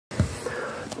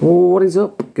What is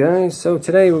up, guys? So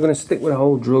today we're going to stick with the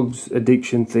whole drugs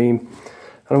addiction theme,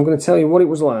 and I'm going to tell you what it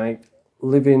was like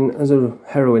living as a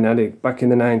heroin addict back in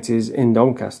the 90s in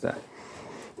Doncaster.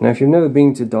 Now, if you've never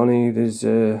been to Donny, there's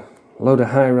a load of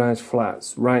high-rise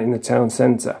flats right in the town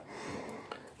centre.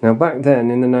 Now, back then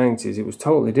in the 90s, it was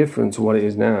totally different to what it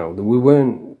is now. We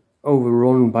weren't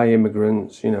overrun by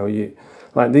immigrants. You know,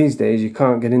 like these days, you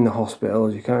can't get in the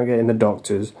hospitals, you can't get in the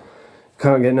doctors,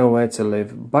 can't get nowhere to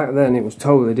live. Back then it was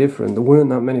totally different. There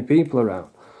weren't that many people around,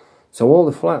 so all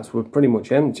the flats were pretty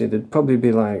much empty. There'd probably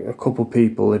be like a couple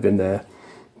people living there,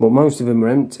 but most of them were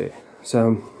empty.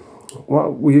 So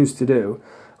what we used to do,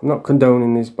 I'm not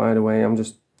condoning this, by the way, I'm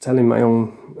just telling my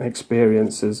own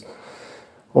experiences.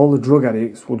 All the drug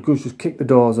addicts would just kick the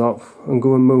doors off and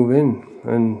go and move in,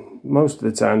 and most of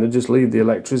the time they'd just leave the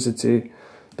electricity,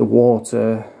 the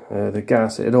water, the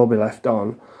gas, it'd all be left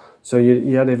on. So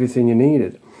you had everything you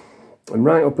needed. And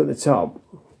right up at the top,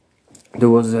 there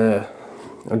was a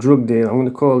drug dealer. I'm going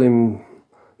to call him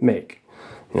Mick.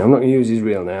 You know, I'm not going to use his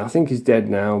real name. I think he's dead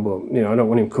now, but you know, I don't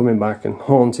want him coming back and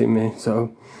haunting me.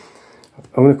 So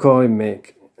I'm going to call him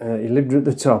Mick. He lived at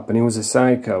the top, and he was a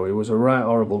psycho. He was a right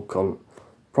horrible cunt,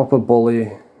 proper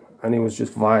bully, and he was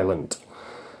just violent.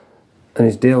 And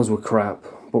his deals were crap,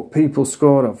 but people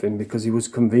scored off him because he was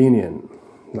convenient.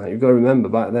 Like, you've got to remember,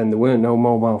 back then there weren't no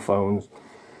mobile phones,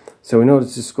 so in order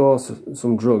to score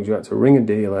some drugs you had to ring a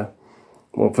dealer.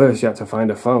 Well, first you had to find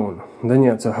a phone, and then you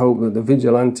had to hope that the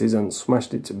vigilantes hadn't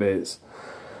smashed it to bits,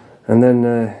 and then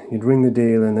you'd ring the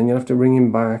dealer, and then you'd have to ring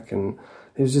him back, and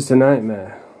it was just a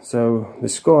nightmare. So they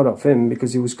scored off him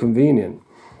because he was convenient,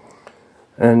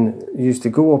 and you used to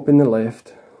go up in the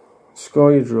lift,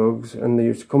 score your drugs, and they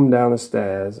used to come down the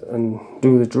stairs and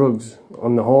do the drugs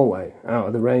on the hallway, out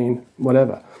of the rain,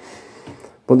 whatever.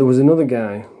 But there was another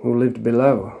guy who lived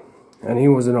below, and he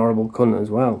was an horrible cunt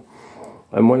as well.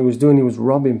 And what he was doing, he was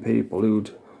robbing people who'd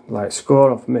like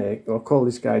score off Mick. I'll call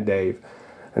this guy Dave,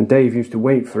 and Dave used to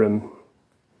wait for him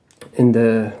in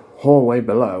the hallway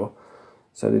below.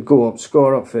 So they'd go up,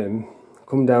 score off him,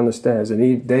 come down the stairs,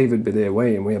 and Dave would be there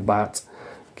waiting with a bat,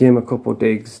 give him a couple of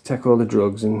digs, take all the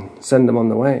drugs and send them on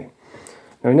the way.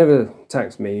 Now, he never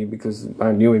taxed me because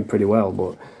I knew him pretty well,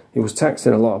 but he was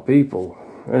taxing a lot of people,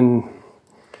 and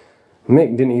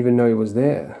Mick didn't even know he was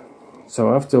there.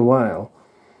 So after a while,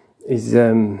 his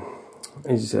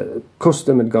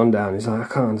custom had gone down. He's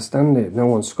like, I can't understand it, no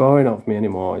one's scoring off me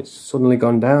anymore, it's suddenly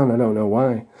gone down, I don't know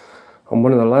why. And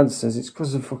one of the lads says, it's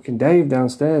because of fucking Dave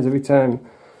downstairs. Every time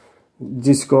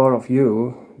they score off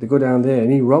you, they go down there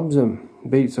and he robs them,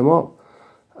 beats them up.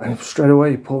 And straight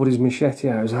away he pulled his machete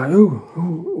out. He's like,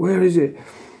 ooh, where is it?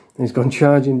 And he's gone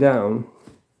charging down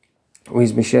with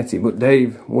his machete, but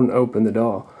Dave wouldn't open the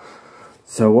door.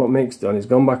 So what Mick's done, he's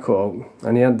gone back up,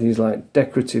 and he had these like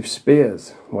decorative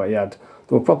spears. What he had,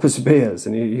 they were proper spears,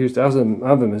 and he used to have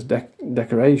them as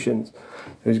decorations.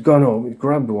 So he's gone up, he's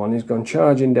grabbed one, he's gone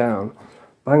charging down,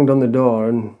 banged on the door,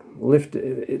 and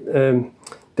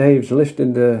Dave's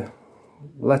lifted the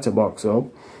letterbox up,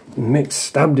 and Mick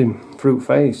stabbed him through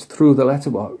face, through the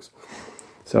letterbox.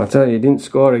 So I tell you, he didn't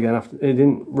score again he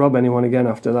didn't rob anyone again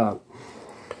after that.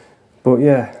 But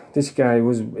yeah, this guy he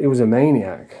was a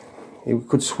maniac. He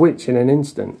could switch in an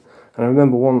instant. And I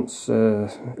remember once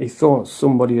he thought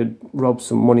somebody had robbed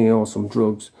some money or some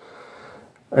drugs,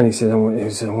 and he said, I want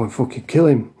to fucking kill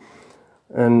him.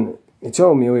 And he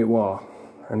told me who it was.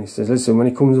 And he says, listen, when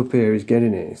he comes up here, he's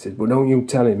getting it. He said, but don't you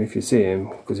tell him if you see him,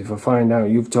 because if I find out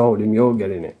you've told him, you're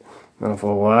getting it. And I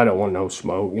thought, well, I don't want no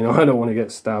smoke, you know, I don't want to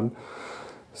get stabbed.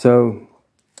 So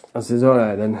I says, all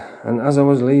right then. And as I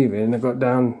was leaving, I got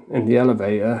down in the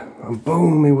elevator, and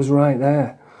boom, he was right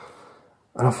there.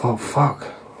 And I thought, fuck.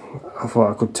 I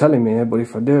thought I could tell him here, but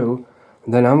if I do,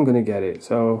 then I'm going to get it.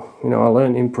 So, you know, I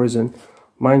learned in prison,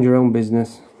 mind your own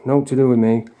business, no to do with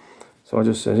me. So I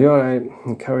just said, you alright,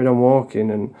 and carried on walking,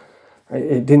 and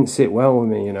it didn't sit well with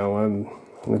me, you know. And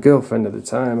the girlfriend at the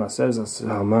time, I said,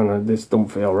 oh man, this don't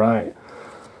feel right.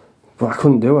 But I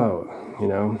couldn't do it, you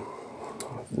know.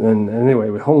 And anyway,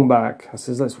 we hung back. I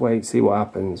says, let's wait, see what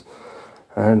happens.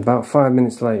 And about 5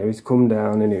 minutes later, he's come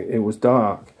down, and it was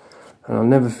dark. And I'll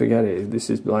never forget it. This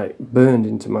is like burned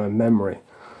into my memory.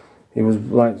 He was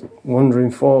like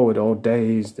wandering forward, all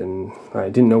dazed, and I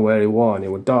didn't know where he was, and it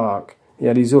was dark. He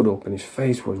had his hood up, and his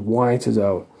face was white as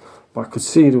hell. But I could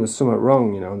see there was something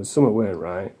wrong, you know, there's something weren't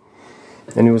right.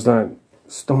 And he was like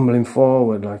stumbling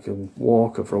forward like a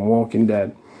walker from Walking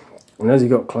Dead. And as he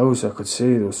got closer, I could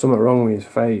see there was something wrong with his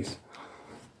face.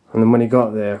 And then when he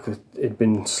got there, it'd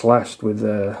been slashed with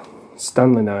a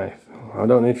Stanley knife. I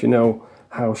don't know if you know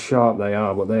how sharp they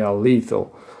are, but they are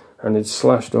lethal. and he'd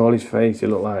slashed all his face. He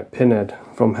looked like Pinhead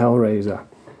from Hellraiser.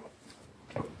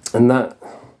 And that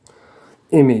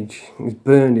image is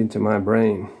burned into my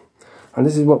brain. And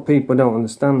this is what people don't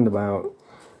understand about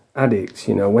addicts.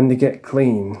 You know, when they get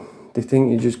clean, they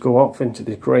think you just go off into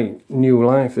this great new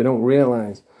life. They don't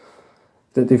realise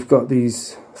that they've got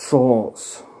these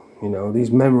thoughts, you know,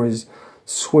 these memories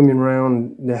swimming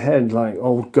around their head like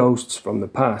old ghosts from the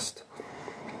past.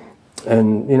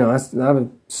 And, you know, I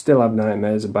still have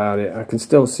nightmares about it. I can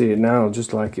still see it now,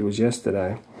 just like it was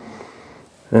yesterday.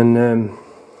 And,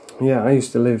 yeah, I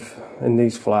used to live in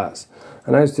these flats,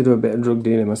 and I used to do a bit of drug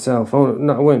dealing myself. Oh,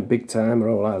 no, I weren't big time or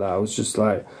all like that. I was just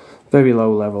like very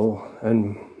low level,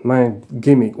 and my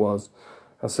gimmick was,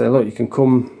 I say, look, you can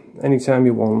come anytime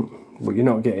you want, but you're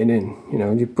not getting in. You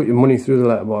know, you put your money through the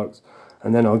letterbox,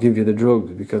 and then I'll give you the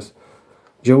drugs, because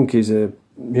junkies are,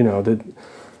 you know,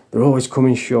 they're always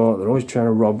coming short. They're always trying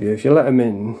to rob you. If you let them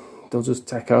in, they'll just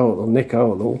take out, they'll nick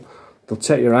out, they'll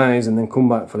take your eyes and then come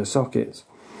back for the sockets.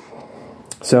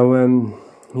 So,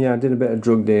 yeah, I did a bit of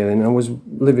drug dealing. I was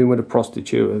living with a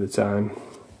prostitute at the time.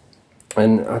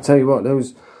 And I tell you what,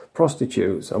 those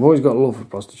prostitutes, I've always got love for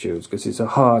prostitutes because it's a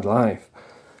hard life.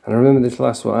 And I remember this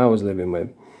last one I was living with,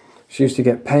 she used to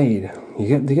get paid.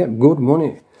 They get good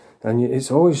money. And it's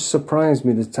always surprised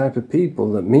me the type of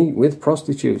people that meet with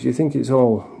prostitutes. You think it's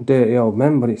all dirty old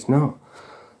men, but it's not.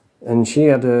 And she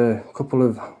had a couple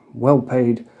of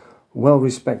well-paid,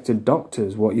 well-respected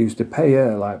doctors what used to pay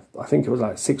her, like, I think it was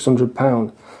like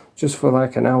 £600 just for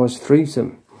like an hour's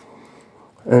threesome.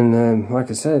 And like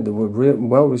I said, they were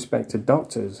well-respected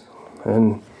doctors.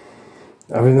 And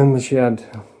I remember she had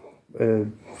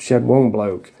one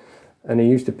bloke, and he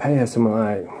used to pay her something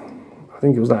like, I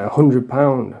think it was like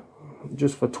 £100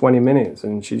 just for 20 minutes,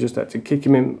 and she just had to kick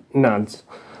him in nads,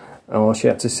 or she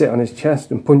had to sit on his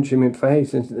chest and punch him in the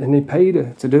face, and he paid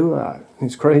her to do that.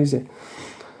 It's crazy.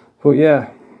 But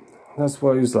yeah, that's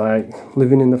what it was like,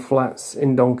 living in the flats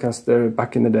in Doncaster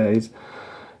back in the days.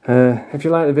 If you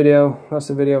like the video, that's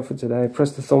the video for today.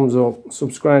 Press the thumbs up,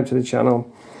 subscribe to the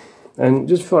channel. And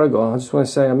just before I go, I just want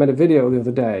to say I made a video the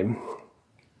other day,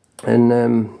 and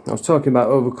I was talking about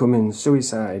overcoming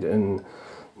suicide, and,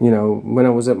 you know, when I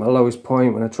was at my lowest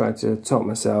point, when I tried to talk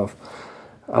myself,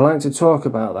 I like to talk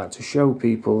about that, to show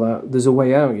people that there's a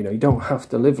way out. You know, you don't have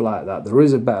to live like that. There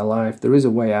is a better life, there is a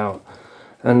way out.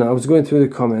 And I was going through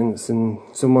the comments, and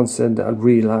someone said that I'd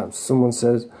relapsed. Someone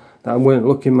says that I weren't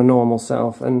looking my normal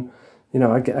self. And, you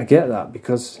know, I get that,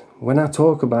 because when I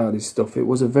talk about this stuff, it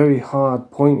was a very hard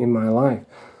point in my life.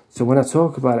 So when I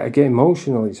talk about it, I get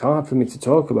emotional. It's hard for me to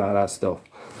talk about that stuff.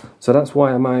 So that's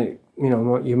why I might, you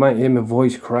know, you might hear my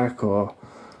voice crack, or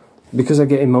because I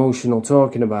get emotional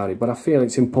talking about it. But I feel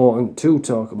it's important to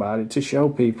talk about it, to show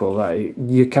people that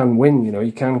you can win, you know,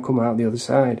 you can come out the other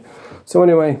side. So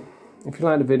anyway, if you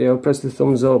like the video, press the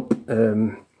thumbs up.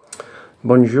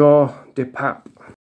 Bonjour de pape.